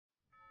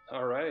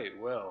All right,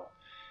 well,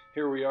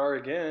 here we are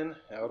again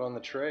out on the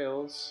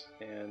trails,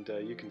 and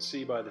you can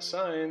see by the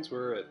signs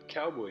we're at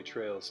Cowboy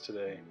Trails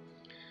today.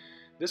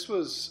 This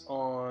was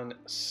on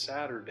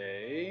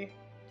Saturday,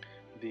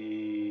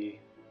 the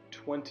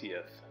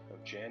 20th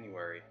of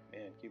January.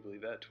 Man, can you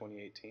believe that?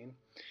 2018.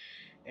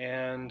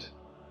 And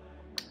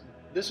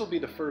this will be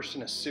the first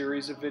in a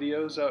series of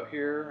videos out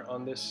here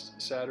on this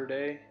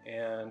Saturday,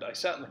 and I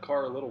sat in the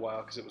car a little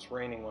while because it was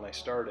raining when I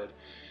started.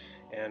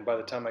 And by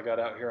the time I got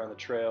out here on the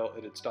trail,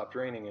 it had stopped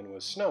raining and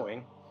was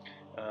snowing.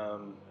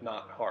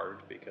 Not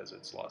hard because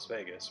it's Las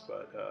Vegas,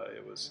 but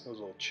it was a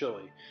little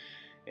chilly.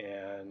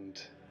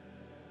 And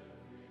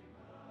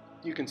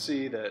you can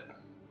see that,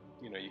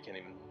 you can't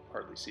even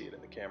hardly see it in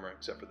the camera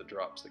except for the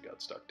drops that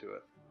got stuck to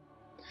it.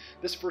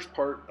 This first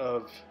part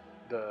of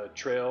the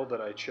trail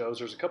that I chose,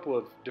 there's a couple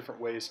of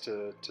different ways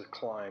to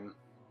climb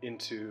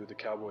into the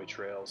Cowboy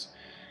Trails.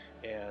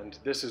 And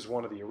this is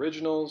one of the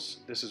originals.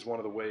 This is one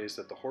of the ways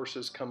that the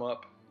horses come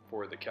up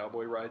for the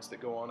cowboy rides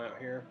that go on out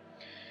here.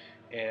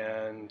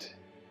 And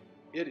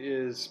it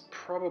is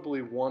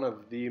probably one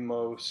of the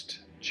most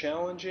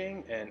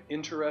challenging and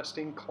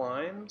interesting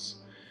climbs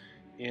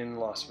in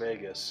Las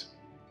Vegas.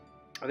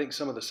 I think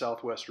some of the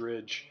Southwest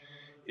Ridge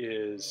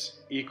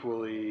is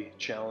equally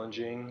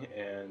challenging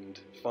and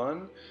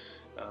fun,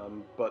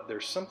 but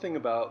there's something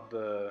about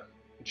the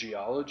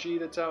geology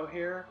that's out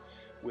here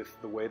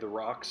with the way the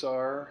rocks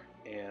are,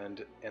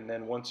 and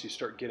then once you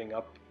start getting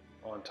up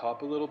on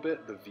top a little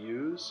bit, the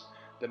views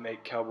that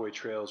make Cowboy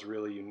Trails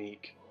really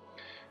unique.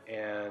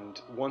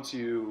 And once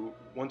you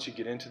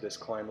get into this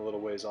climb a little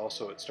ways,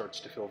 also it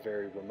starts to feel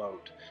very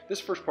remote. This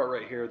first part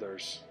right here,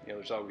 there's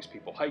always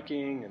people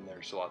hiking and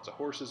there's lots of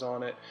horses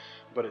on it,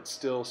 but it's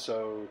still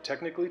so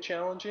technically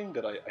challenging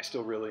that I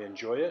still really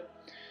enjoy it.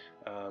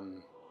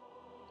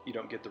 You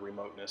don't get the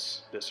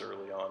remoteness this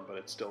early on, but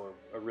it's still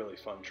a really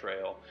fun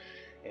trail.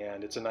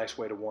 And it's a nice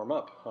way to warm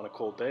up on a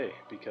cold day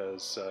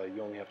because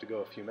you only have to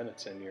go a few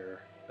minutes and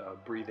you're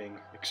breathing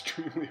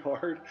extremely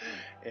hard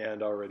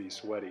and already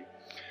sweaty.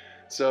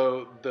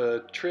 So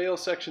the trail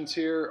sections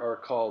here are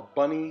called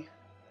Bunny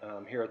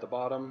here at the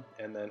bottom,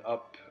 and then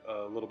up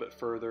a little bit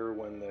further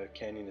when the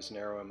canyon is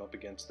narrow, I'm up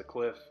against the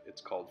cliff,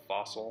 it's called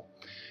Fossil.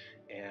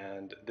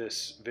 And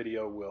this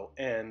video will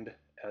end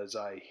as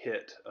I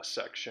hit a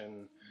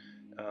section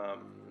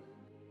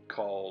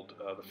called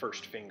the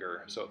First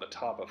Finger. So at the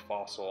top of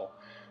Fossil,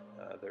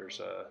 there's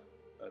a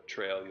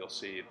trail. You'll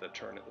see the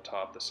turn at the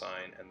top, the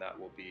sign, and that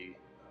will be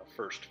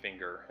First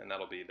Finger, and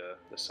that'll be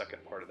the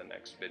second part of the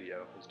next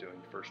video, is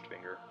doing First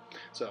Finger.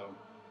 So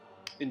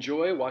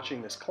enjoy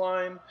watching this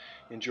climb,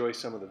 enjoy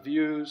some of the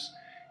views,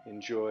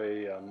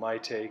 enjoy my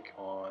take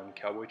on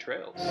Cowboy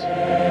Trails.